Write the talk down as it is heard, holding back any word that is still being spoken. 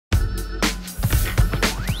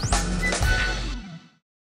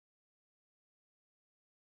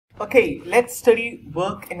Okay, let's study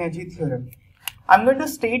work energy theorem. I'm going to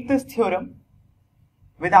state this theorem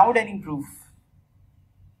without any proof.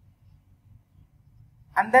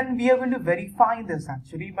 And then we are going to verify this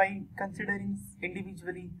actually by considering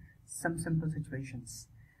individually some simple situations.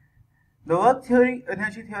 The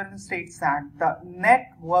energy theorem states that the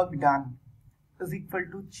net work done is equal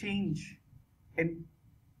to change in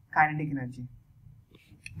kinetic energy.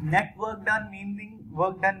 Net work done meaning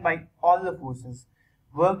work done by all the forces.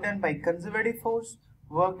 Work done by conservative force,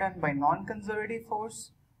 work done by non-conservative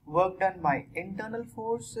force, work done by internal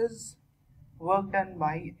forces, work done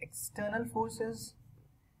by external forces,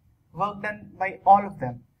 work done by all of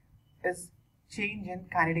them is change in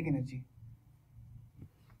kinetic energy.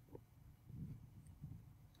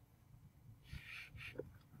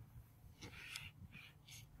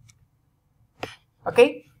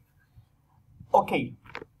 Okay.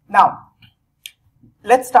 Now,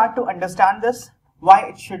 let's start to understand this, why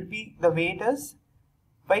it should be the way it is,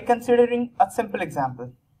 by considering a simple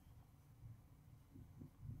example.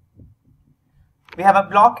 We have a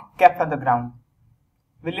block kept on the ground.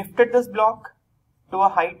 We lifted this block to a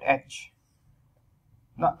height h.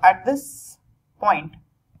 Now, at this point,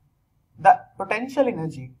 the potential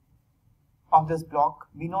energy of this block,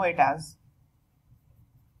 we know it as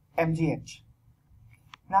mgh.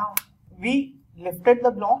 Now, we lifted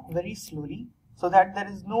the block very slowly so that there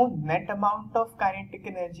is no net amount of kinetic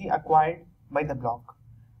energy acquired by the block.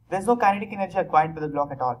 There is no kinetic energy acquired by the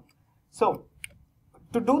block at all. So,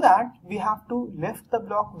 to do that, we have to lift the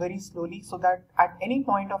block very slowly so that at any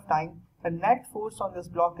point of time, the net force on this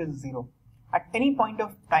block is zero. At any point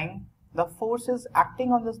of time, the forces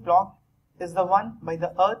acting on this block is the one by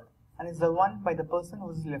the earth and is the one by the person who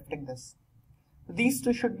is lifting this. These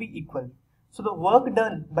two should be equal. So the work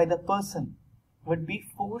done by the person would be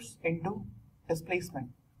force into displacement.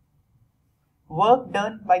 Work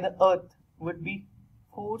done by the earth would be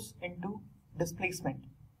force into displacement.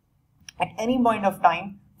 At any point of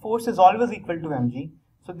time, force is always equal to mg.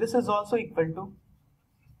 So this is also equal to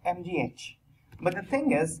mgh. But the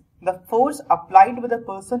thing is, the force applied with the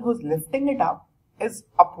person who's lifting it up is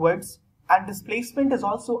upwards and displacement is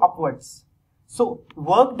also upwards. So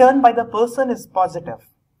work done by the person is positive.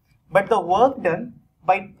 But the work done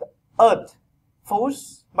by the earth,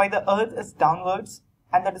 force by the earth is downwards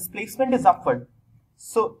and the displacement is upward.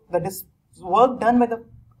 So the work done by the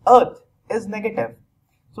earth is negative.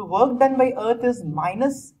 So work done by earth is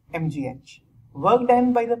minus mgh. Work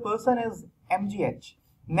done by the person is mgh.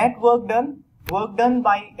 Net work done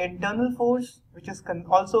by internal force, which is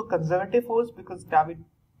also conservative force because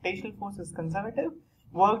gravitational force is conservative.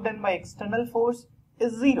 Work done by external force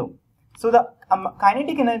is zero. So the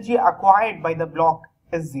kinetic energy acquired by the block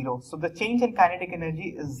is zero. So the change in kinetic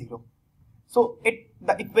energy is zero. So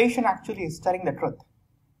the equation actually is telling the truth.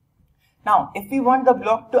 Now, if we want the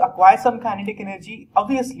block to acquire some kinetic energy,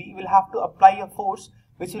 obviously we'll have to apply a force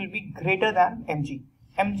which will be greater than mg.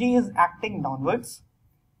 mg is acting downwards.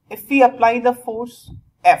 If we apply the force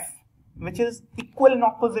F, which is equal and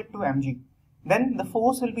opposite to mg, then the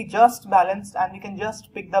force will be just balanced and we can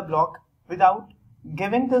just pick the block without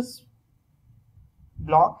giving this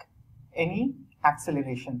block any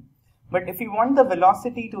acceleration. But if we want the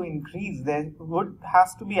velocity to increase, there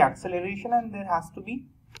has to be acceleration and there has to be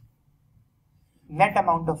net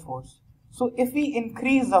amount of force. So if we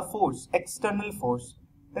increase the force, external force,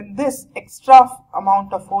 then this extra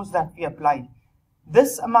amount of force that we apply,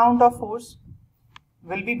 this amount of force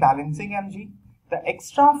will be balancing mg. The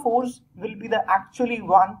extra force will be the actually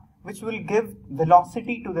one which will give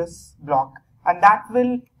velocity to this block, and that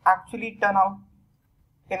will actually turn out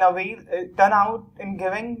in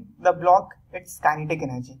giving the block its kinetic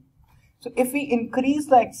energy. So if we increase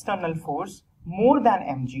the external force more than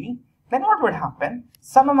mg, then what would happen?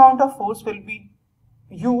 Some amount of force will be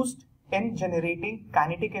used in generating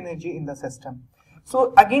kinetic energy in the system.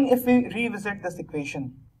 So again, if we revisit this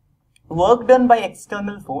equation, work done by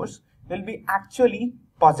external force will be actually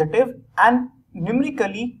positive and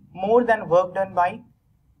numerically more than work done by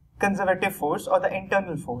conservative force or the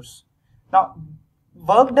internal force. Now,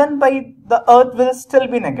 work done by the earth will still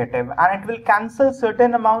be negative and it will cancel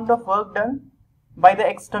certain amount of work done by the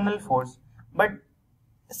external force. But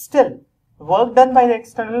still, work done by the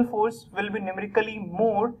external force will be numerically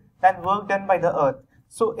more than work done by the earth.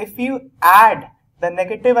 So if you add the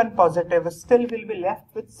negative and positive, still will be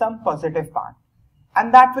left with some positive part.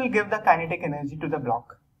 And that will give the kinetic energy to the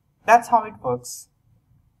block. That's how it works.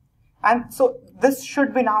 And so this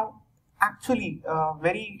should be now actually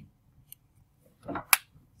very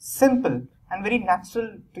simple and very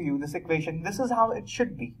natural to you, this equation. This is how it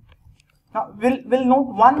should be. Now we'll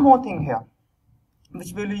note one more thing here.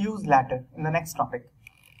 which we will use later in the next topic.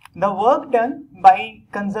 The work done by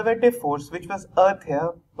conservative force, which was earth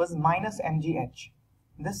here, was minus mgh.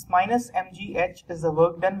 This minus mgh is the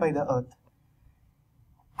work done by the earth.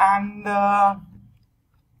 And the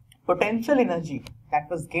potential energy that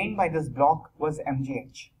was gained by this block was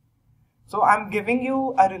mgh. So I'm giving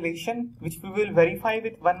you a relation which we will verify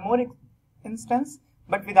with one more instance,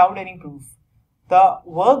 but without any proof. The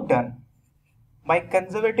work done by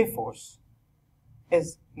conservative force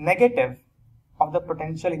is negative of the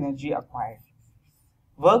potential energy acquired.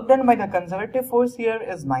 Work done by the conservative force here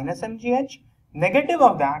is minus mgh. Negative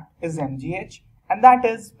of that is mgh, and that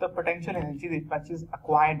is the potential energy which is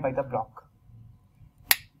acquired by the block.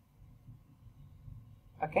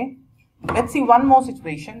 Okay, let's see one more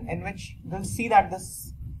situation in which we'll see that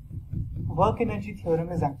this work energy theorem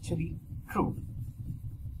is actually true.